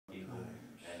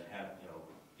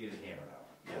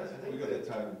We got the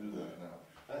time to do that now.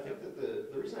 I think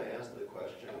that the reason I asked the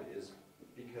question is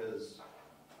because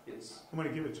it's... I'm going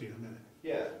to give it to you in a minute.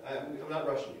 Yeah, I'm not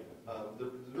rushing you.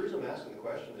 The reason I'm asking the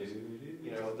question is,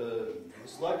 you know, the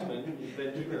selectmen have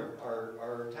been keeping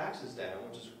our taxes down,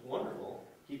 which is wonderful.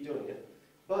 Keep doing it.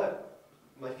 But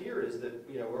my fear is that,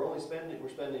 you know, we're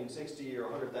spending $60,000 or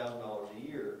 $100,000 a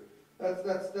year.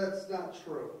 That's not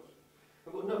true.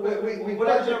 Well, no,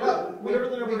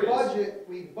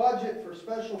 we budget for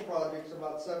special projects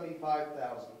about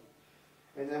 $75,000,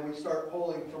 and then we start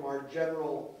pulling from our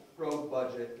general road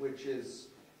budget, which is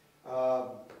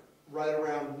right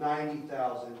around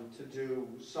 $90,000 to do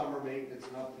summer maintenance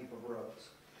and upkeep of roads.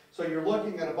 So you're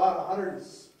looking at about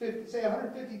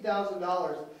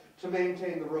 $150,000 to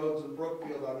maintain the roads in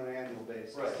Brookfield on an annual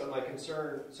basis. Right. But my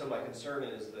concern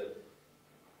is that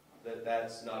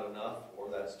that's not enough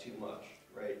or that's too much,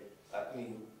 right? I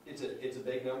mean, it's a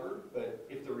big number, but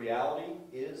if the reality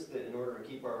is that in order to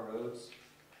keep our roads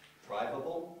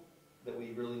drivable, that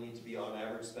we really need to be on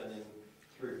average spending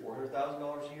 $300,000 or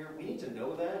 $400,000 a year, we need to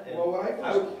know that. And well,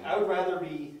 I would rather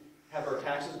have our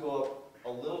taxes go up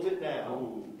a little bit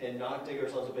now and not dig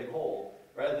ourselves a big hole,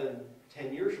 rather than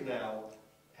 10 years from now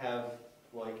have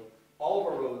like all of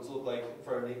our roads look like in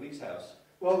front of Nate Weeks' house.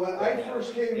 Well, when I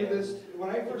first came to this,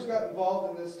 when I first got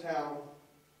involved in this town,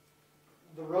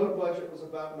 the road budget was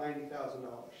about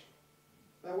 $90,000.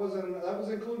 That was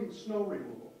including snow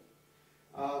removal.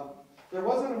 There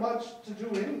wasn't much to do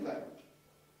anything.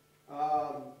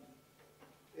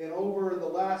 And over the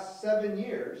last 7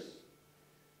 years,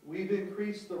 we've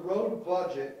increased the road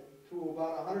budget to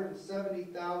about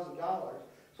 $170,000.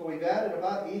 So we've added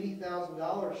about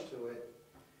 $80,000 to it.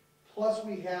 Plus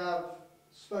we have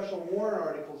special warrant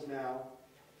articles now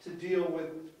to deal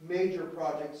with major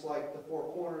projects like the Four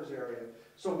Corners area.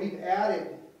 So we've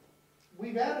added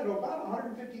about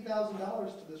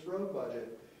 $150,000 to this road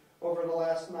budget over the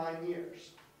last 9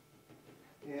 years.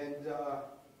 And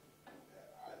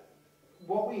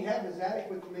what we have is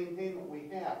adequate to maintain what we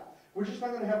have. We're just not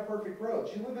going to have perfect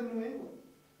roads. You live in New England.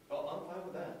 Well, I'm fine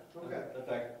with that. Okay. In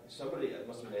fact, somebody, it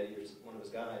must have been Eddie or one of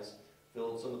his guys,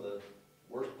 filled some of the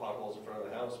worst potholes in front of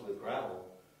the house with gravel.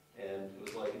 And it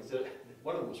was like,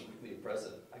 one of them was really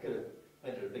impressive. I could have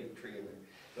planted a big tree in there.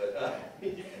 But,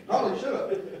 probably should have.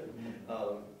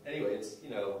 Anyway, it's,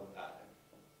 you know,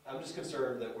 I'm just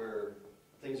concerned that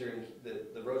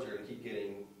the roads are going to keep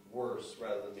getting worse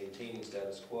rather than maintaining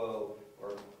status quo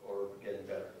or getting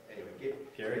better. Anyway,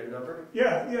 Gary, a number?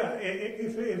 Yeah.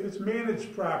 If it's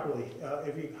managed properly,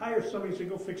 if you hire somebody to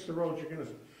go fix the roads, you're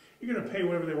gonna pay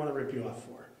whatever they want to rip you off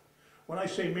for. When I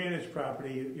say managed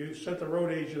property, you set the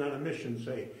road agent on a mission.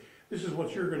 Say, this is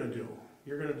what you're going to do.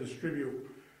 You're going to distribute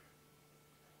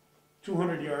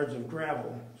 200 yards of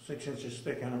gravel, 6 inches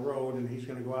thick on a road, and he's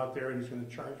going to go out there and he's going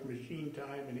to charge machine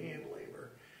time and hand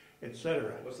labor,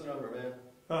 etc. What's the number, man?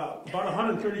 About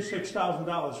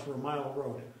 $136,000 for a mile of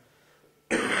road.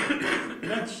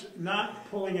 That's not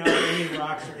pulling out any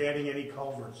rocks or adding any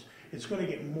culverts. It's going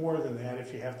to get more than that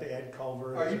if you have to add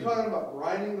culverts. Are you talking about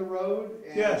grinding the road?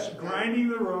 Yes, grinding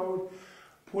the road,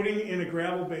 putting in a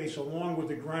gravel base along with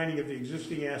the grinding of the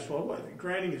existing asphalt. What,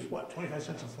 grinding is what, 25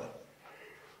 cents a foot?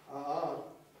 What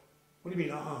do you mean,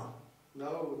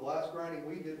 No, the last grinding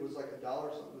we did was like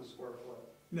 $1 something a square foot.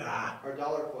 Nah. Or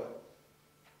 $1 foot.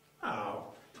 Oh,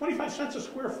 25 cents a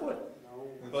square foot. No.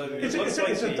 But It's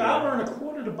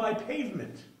 $1.25 to buy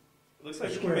pavement. It looks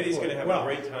like the committee's going to have a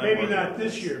great time. Maybe not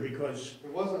this year because...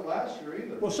 It wasn't last year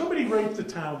either. Well, somebody raped the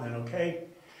town then, okay?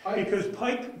 Pike. Because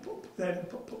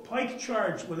Pike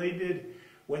charged when they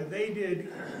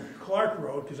did Clark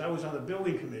Road, because I was on the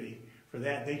building committee for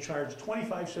that, they charged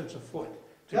 25 cents a foot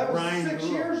to grind the road. That was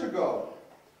 6 years ago.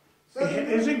 It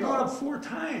hasn't gone up 4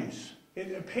 times.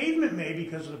 Pavement may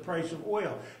because of the price of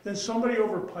oil. Then somebody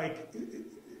over Pike,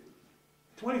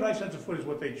 25 cents a foot is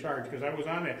what they charge, because I was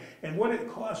on there. And what it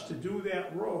cost to do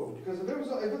that road because if it's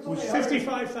was only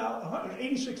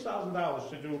 $86,000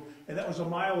 to do, and that was a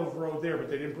mile of road there, but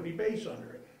they didn't put any base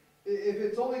under it. If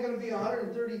it's only going to be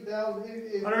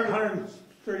 $130,000,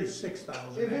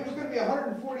 $136,000. if it was going to be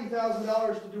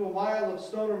 $140,000 to do a mile of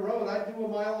Stoneham Road, I'd do a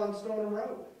mile on Stoneham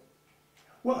Road.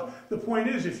 Well, the point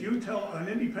is, if you tell an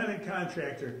independent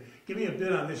contractor, give me a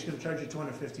bid on this, he's going to charge you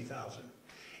 $250,000.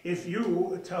 If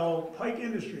you tell Pike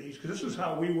Industries, because this is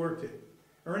how we worked it,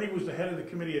 Ernie was the head of the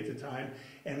committee at the time,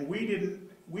 and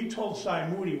we told Cy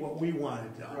Moody what we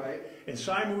wanted done. Right. And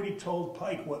Cy Moody told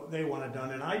Pike what they wanted done,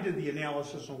 and I did the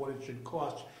analysis on what it should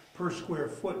cost per square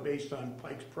foot based on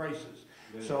Pike's prices.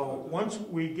 So once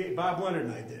we gave, Bob Leonard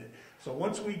and I did it. So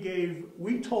once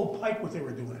we told Pike what they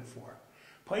were doing it for.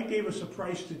 Pike gave us a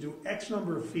price to do X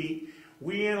number of feet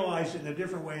We analyzed it in a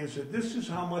different way and said, this is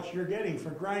how much you're getting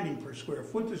for grinding per square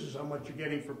foot, this is how much you're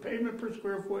getting for pavement per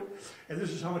square foot, and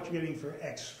this is how much you're getting for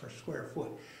X per square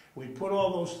foot. We put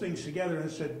all those things together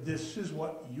and said, this is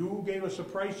what you gave us a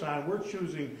price on, we're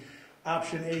choosing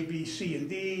option A, B, C, and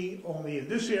D, only in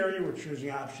this area, we're choosing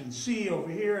option C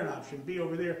over here and option B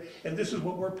over there, and this is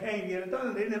what we're paying to get it done,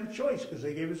 and they didn't have a choice because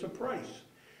they gave us a price.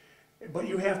 But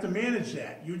you have to manage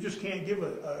that. You just can't give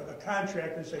a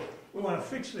contract and say, we want to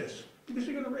fix this, because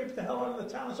you're going to rape the hell out of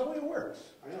the town. It's the way it works.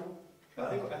 I know.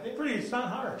 It's not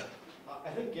hard. I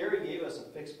think Gary gave us a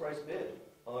fixed price bid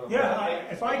on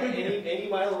if I could, 80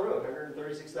 mile of road,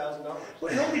 $136,000.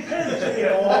 Well, it all depends.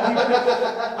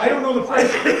 I don't know the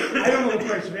price. I don't know the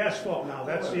price of asphalt now.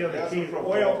 That's the other key.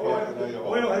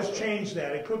 Oil has changed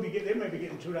that. It could be. They might be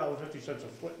getting $2.50 a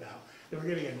foot now. They were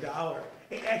getting $1.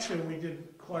 Actually, when we did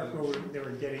Clark Road, they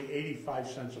were getting 85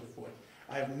 cents a foot.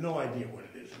 I have no idea what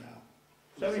it is now.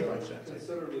 75 cents.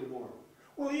 Considerably more.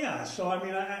 Well, yeah. So I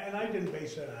mean, I didn't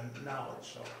base that on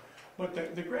knowledge. So, but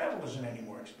the gravel isn't any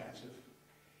more expensive.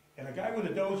 And a guy with a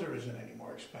dozer isn't any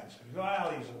more expensive.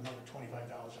 Well, he's another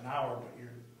 $25 an hour, but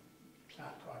you're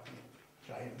not talking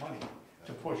giant money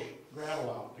to push gravel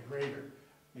out, the grader.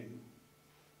 I mean,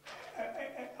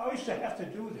 I used to have to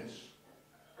do this.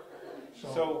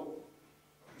 So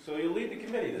you'll lead the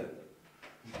committee then?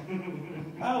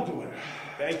 I'll do it.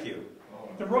 Thank you.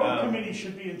 The road committee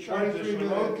should be in charge of this. The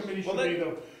road committee should be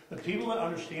the people that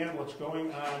understand what's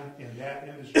going on in that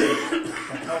industry to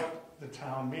help the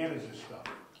town manage this stuff.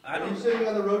 Are you sitting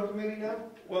on the road committee now?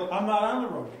 Well, I'm not on the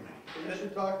road committee. You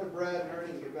should talk to Brad and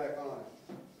Ernie and get back on it.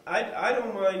 I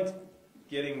don't mind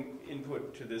getting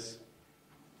input to this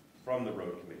from the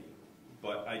road committee,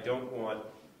 but I don't want,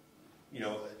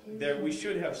 we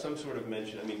should have some sort of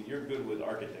mention. I mean, you're good with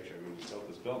architecture. I mean, you built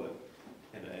this building.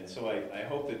 And so I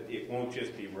hope that it won't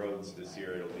just be roads this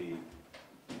year. It'll be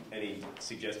any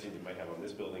suggestions you might have on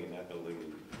this building and that building.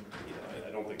 And,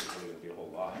 I don't think it's really going to be a whole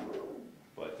lot.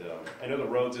 But I know the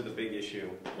roads are the big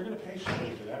issue. They're going to pay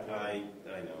somebody for that. I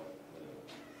know.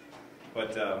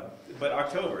 But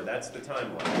October, that's the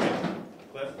timeline, right?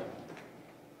 Cliff?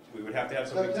 We would have to have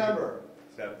something. September.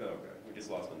 Okay. We just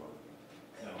lost a month.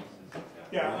 No.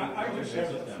 Yeah, I just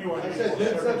have a few I said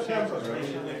mid-September.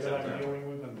 that I'm dealing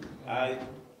with.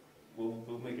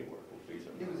 We'll make it work. We'll figure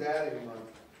something. He was adding a month.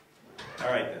 All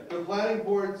right then. The planning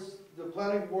board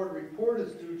report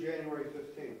is due January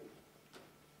 15th.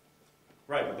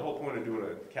 Right, but the whole point of doing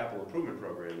a capital improvement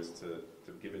program is to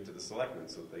give it to the selectmen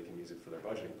so that they can use it for their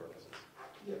budgeting purposes.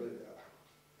 Yeah, but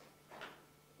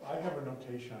I have a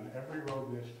notation on every road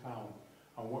in this town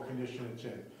on what condition it's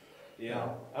in. Yeah,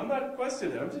 Now, I'm not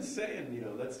questioning it. I'm just saying,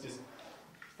 that's just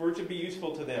for it to be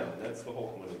useful to them. That's the whole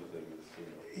point of the thing.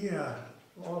 Yeah,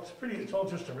 well, it's all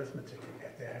just arithmetic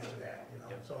after that,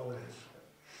 that's all it is.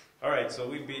 All right, so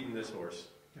we've beaten this horse.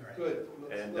 All right. good.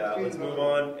 Let's move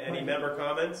on. Any member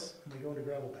comments? We go to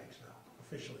gravel banks now,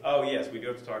 officially. Oh, yes, we do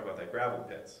have to talk about that gravel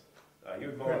pits. You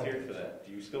had volunteered for that.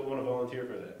 Do you still want to volunteer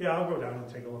for that? Yeah, I'll go down and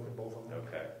take a look at both of them.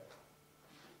 Okay.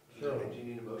 Sure. Do you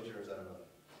need a motion or is that enough?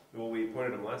 Well, we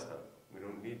appointed him last time. We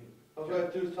don't need. All I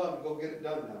have to do is tell him to go get it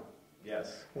done now.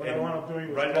 Yes. What I want to do is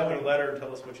write it up in a letter and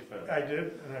tell us what you found. I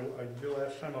did, and I did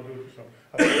last time. I'll do it for some.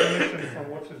 I got permission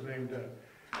from what's his name,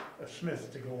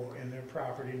 Smith, to go in their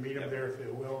property, meet them there if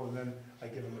they will, and then I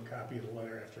give them a copy of the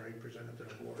letter after I present it to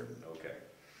the board. Okay.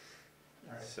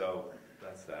 All right. So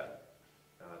that's that.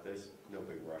 There's no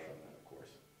big rush on that, of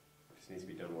course. It just needs to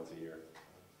be done once a year.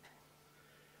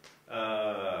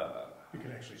 You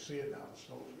can actually see it now. The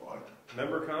snow is gone.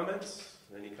 Member comments?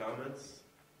 Any comments?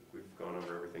 We've gone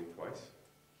over everything twice.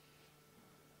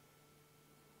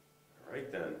 All right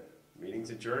then.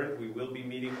 Meeting's adjourned. We will be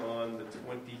meeting on the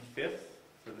 25th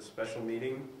for the special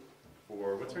meeting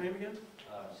for, what's her name again?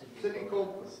 Sydney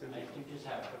Copeland. I do just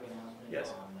have a quick announcement. Yes.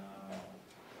 On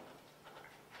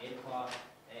 8 o'clock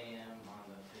a.m. on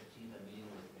the 15th, I'm meeting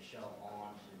with Michelle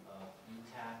on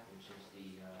ETAC, which is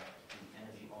the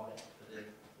energy audit for the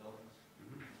buildings.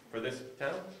 For this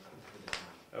town? For the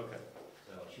town. Okay.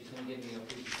 So she's going to give me a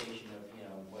presentation of,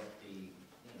 what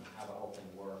how the whole thing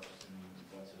works and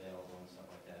what's available and stuff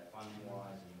like that,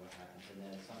 funding-wise and what happens. And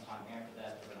then sometime after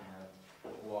that, we're going to have a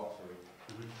walkthrough.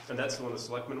 And that's the one the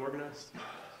selectmen organized?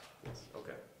 Yes.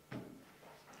 Okay.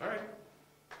 All right.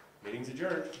 Meeting's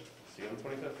adjourned. See you on the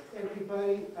 25th.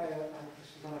 Everybody, this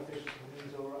is unofficial, the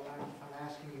meeting's over. I'm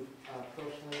asking you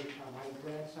personally, my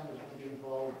grandson is going to be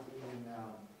involved in the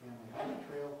hiking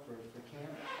trail for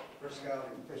camp. For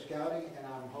scouting. For scouting, and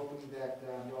I'm hoping that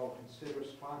you all consider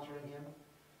sponsoring him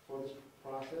for this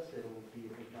process. It will be a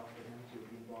big help for him to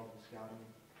be involved in scouting.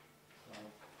 So,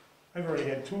 I've already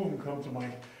had 2 of them come to my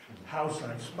house,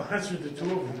 and I've sponsored the 2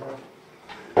 of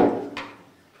them.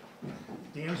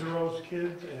 Danzero's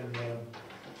kids, and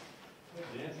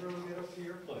Dancer will get up to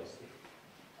your place.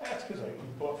 that's because I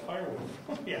bought firewood.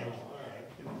 Yeah, all right,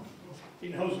 you know, he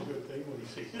knows a good thing when he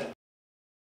sees it.